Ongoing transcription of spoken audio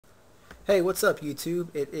Hey, what's up YouTube?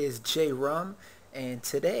 It is J-rum, and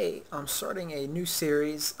today I'm starting a new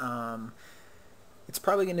series. It's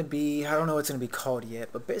probably going to be, I don't know what it's going to be called yet,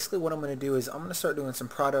 but basically what I'm going to do is I'm going to start doing some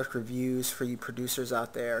product reviews for you producers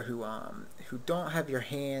out there who don't have your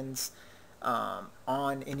hands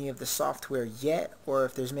on any of the software yet, or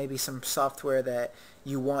if there's maybe some software that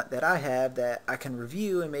you want that I have that I can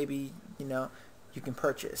review and maybe, you can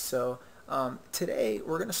purchase. So today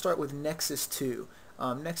we're going to start with Nexus 2.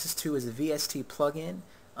 Nexus 2 is a VST plugin.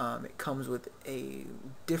 It comes with a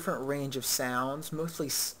different range of sounds, mostly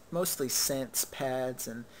synths, pads,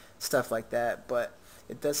 and stuff like that. But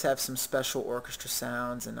it does have some special orchestra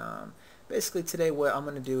sounds. And basically today, what I'm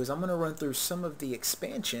going to do is I'm going to run through some of the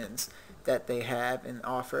expansions that they have and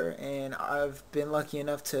offer. And I've been lucky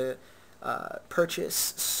enough to purchase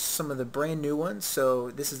some of the brand new ones. So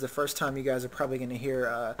this is the first time you guys are probably going to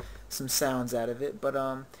hear some sounds out of it.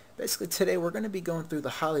 But basically today we're going to be going through the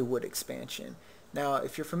Hollywood expansion. Now,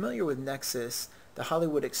 if you're familiar with Nexus, the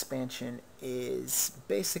Hollywood expansion is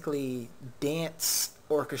basically dance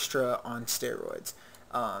orchestra on steroids.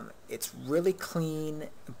 It's really clean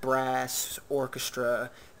brass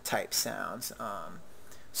orchestra type sounds.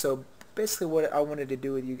 So basically what I wanted to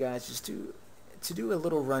do with you guys is to do a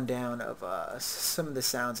little rundown of some of the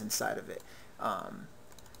sounds inside of it.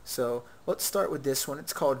 So let's start with this one.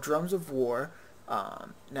 It's called Drums of War.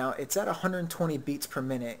 Now it's at 120 beats per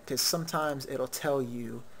minute because sometimes it'll tell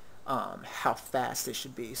you how fast it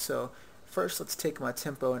should be. So first let's take my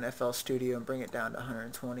tempo in FL Studio and bring it down to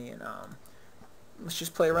 120, and let's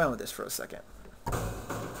just play around with this for a second.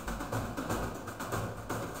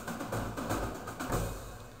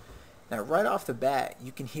 Now right off the bat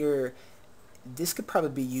you can hear this could probably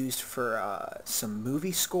be used for some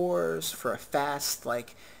movie scores, for a fast,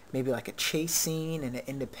 like maybe like a chase scene in an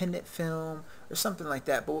independent film or something like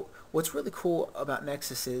that. But what's really cool about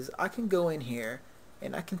Nexus is I can go in here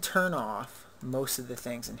and I can turn off most of the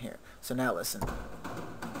things in here. So now listen.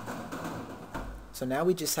 So now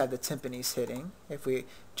we just have the timpanis hitting. If we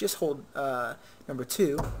just hold number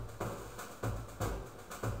 2,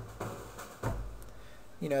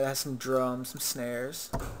 that has some drums, some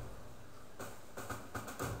snares,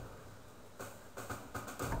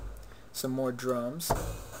 some more drums.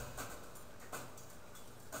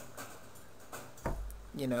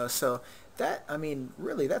 So that, I mean,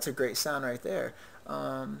 really, that's a great sound right there.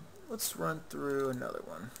 Let's run through another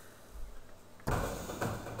one. I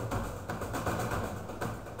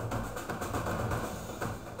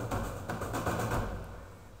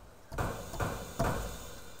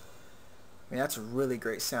mean, that's a really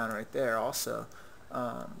great sound right there also.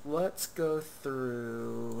 Let's go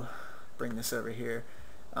through, bring this over here.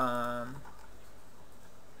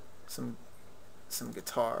 Some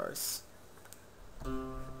guitars.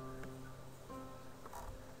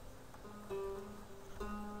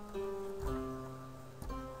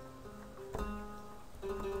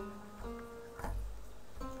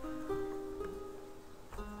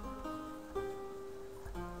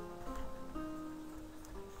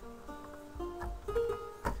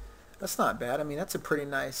 That's not bad. I mean, that's a pretty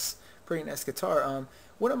nice guitar.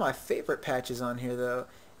 One of my favorite patches on here though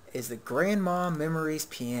is the Grandma Memories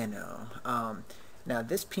piano. Now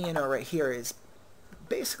this piano right here is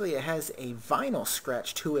basically, it has a vinyl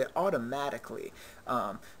scratch to it automatically.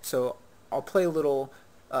 So I'll play a little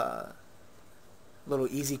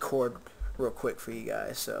easy chord real quick for you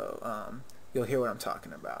guys, so you'll hear what I'm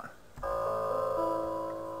talking about.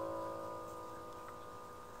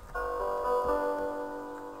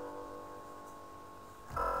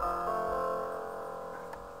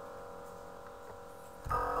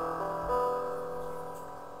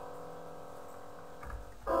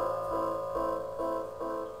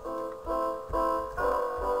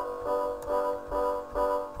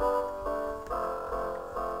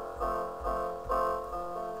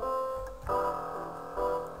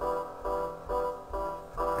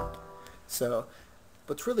 So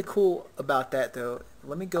what's really cool about that though,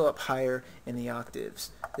 let me go up higher in the octaves.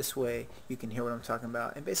 This way you can hear what I'm talking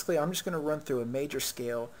about. And basically I'm just going to run through a major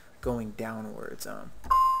scale going downwards. I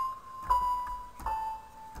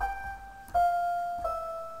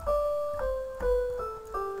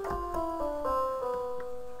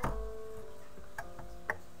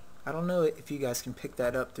don't know if you guys can pick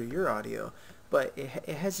that up through your audio, but it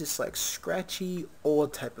has this like scratchy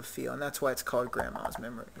old type of feel, and that's why it's called Grandma's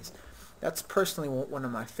Memories. That's personally one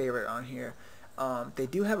of my favorite on here. They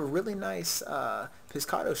do have a really nice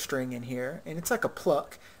pizzicato string in here, and it's like a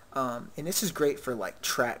pluck, and this is great for like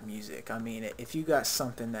trap music. I mean, if you got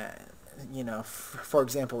something that, for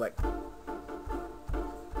example, like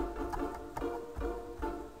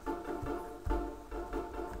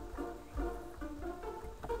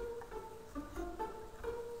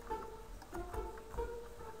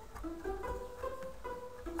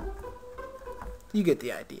You get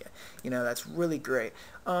the idea. That's really great.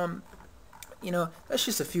 That's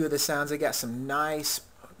just a few of the sounds. I got some nice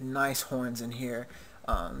horns in here.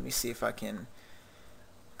 Let me see if I can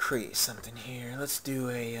create something here. Let's do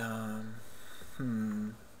a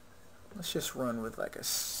let's just run with like a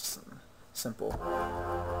simple.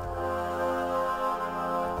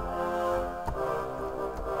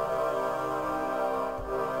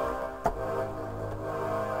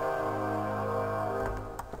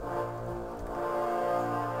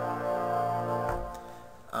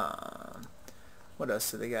 What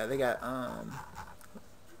else do they got? They got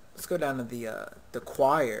let's go down to the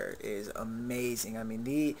choir is amazing. I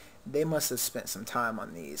mean, they must have spent some time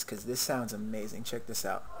on these, because this sounds amazing. Check this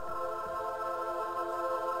out.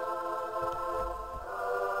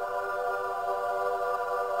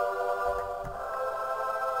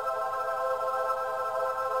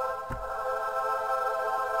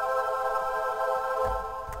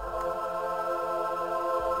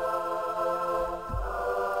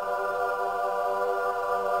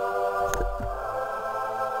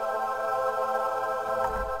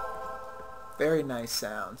 Very nice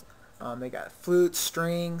sounds. They got flutes,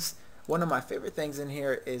 strings. One of my favorite things in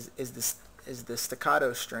here is the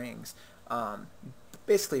staccato strings.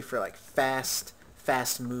 Basically for like fast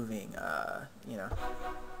moving.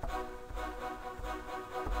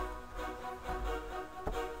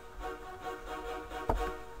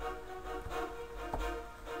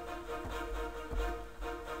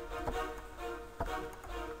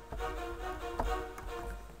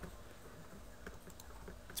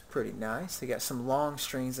 Pretty nice. They got some long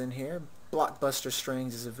strings in here. Blockbuster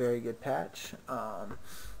strings is a very good patch.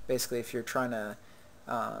 Basically, if you're trying to,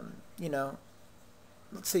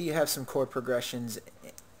 let's say you have some chord progressions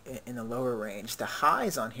in the lower range, the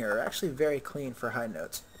highs on here are actually very clean for high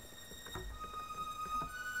notes.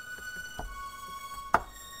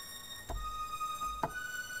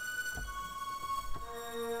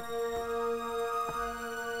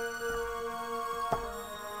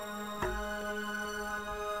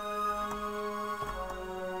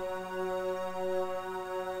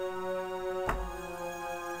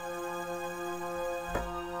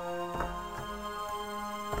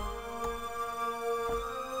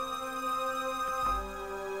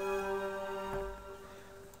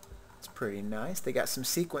 Pretty nice. They got some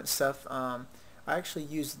sequence stuff. I actually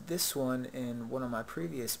used this one in one of my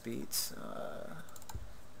previous beats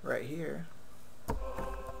right here. Let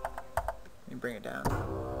me bring it down.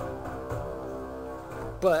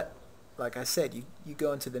 But like I said, you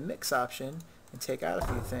go into the mix option and take out a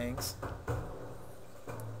few things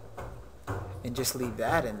and just leave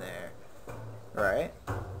that in there, right?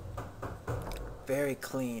 Very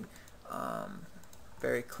clean.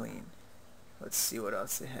 Very clean. Let's see what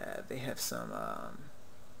else they have. They have some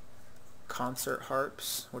concert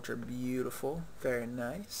harps, which are beautiful. Very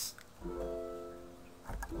nice.